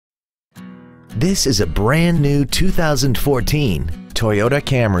This is a brand new 2014 Toyota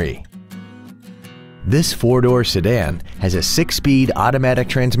Camry. This four-door sedan has a 6-speed automatic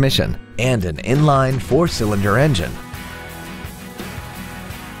transmission and an inline 4-cylinder engine.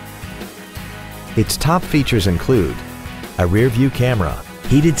 Its top features include a rear-view camera,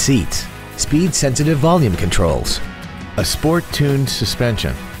 heated seats, speed-sensitive volume controls, a sport-tuned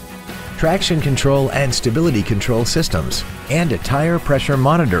suspension, traction control and stability control systems, and a tire pressure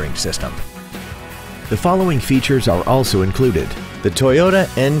monitoring system. The following features are also included: the Toyota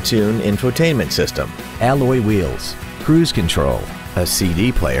N-Tune infotainment system, alloy wheels, cruise control, a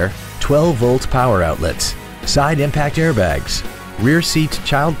CD player, 12-volt power outlets, side impact airbags, rear seat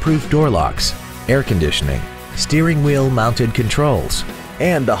child-proof door locks, air conditioning, steering wheel mounted controls,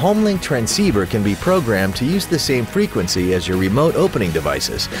 and the HomeLink transceiver can be programmed to use the same frequency as your remote opening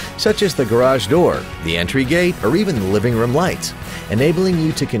devices, such as the garage door, the entry gate, or even the living room lights, enabling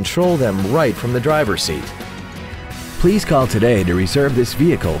you to control them right from the driver's seat. Please call today to reserve this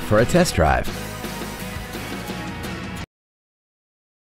vehicle for a test drive.